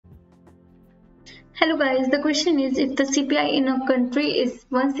Hello guys, the question is if the CPI in a country is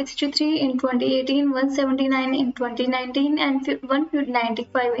 163 in 2018, 179 in 2019 and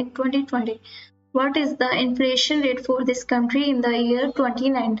 195 in 2020, what is the inflation rate for this country in the year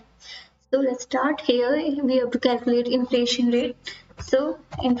 2019? So let's start here. We have to calculate inflation rate. So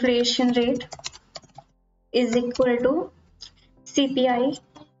inflation rate is equal to CPI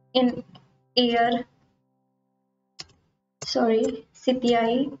in year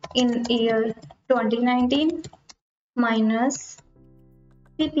 2019 minus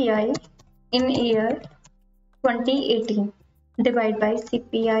CPI in year 2018 divided by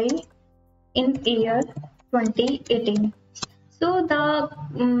CPI in year 2018. So the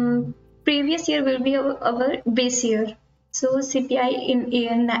previous year will be our base year. So CPI in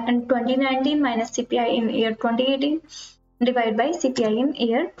year 2019 minus CPI in year 2018 divided by CPI in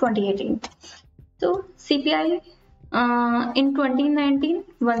year 2018. So CPI in 2019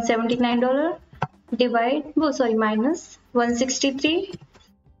 $179 minus 163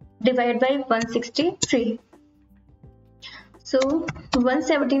 divided by 163. So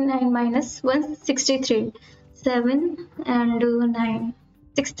 179 minus 163, 7 and 9,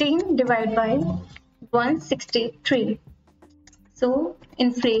 16 divided by 163. So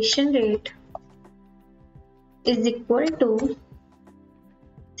inflation rate is equal to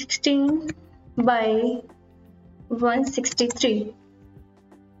 16 by 163,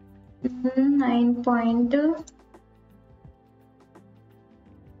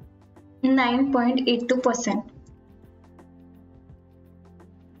 9.82%.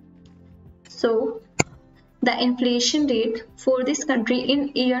 So the inflation rate for this country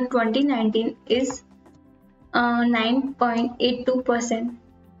in year 2019 is 9.82%.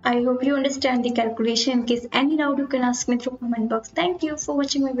 I hope you understand the calculation. In case any doubt, you can ask me through comment box. Thank you for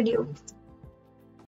watching my video.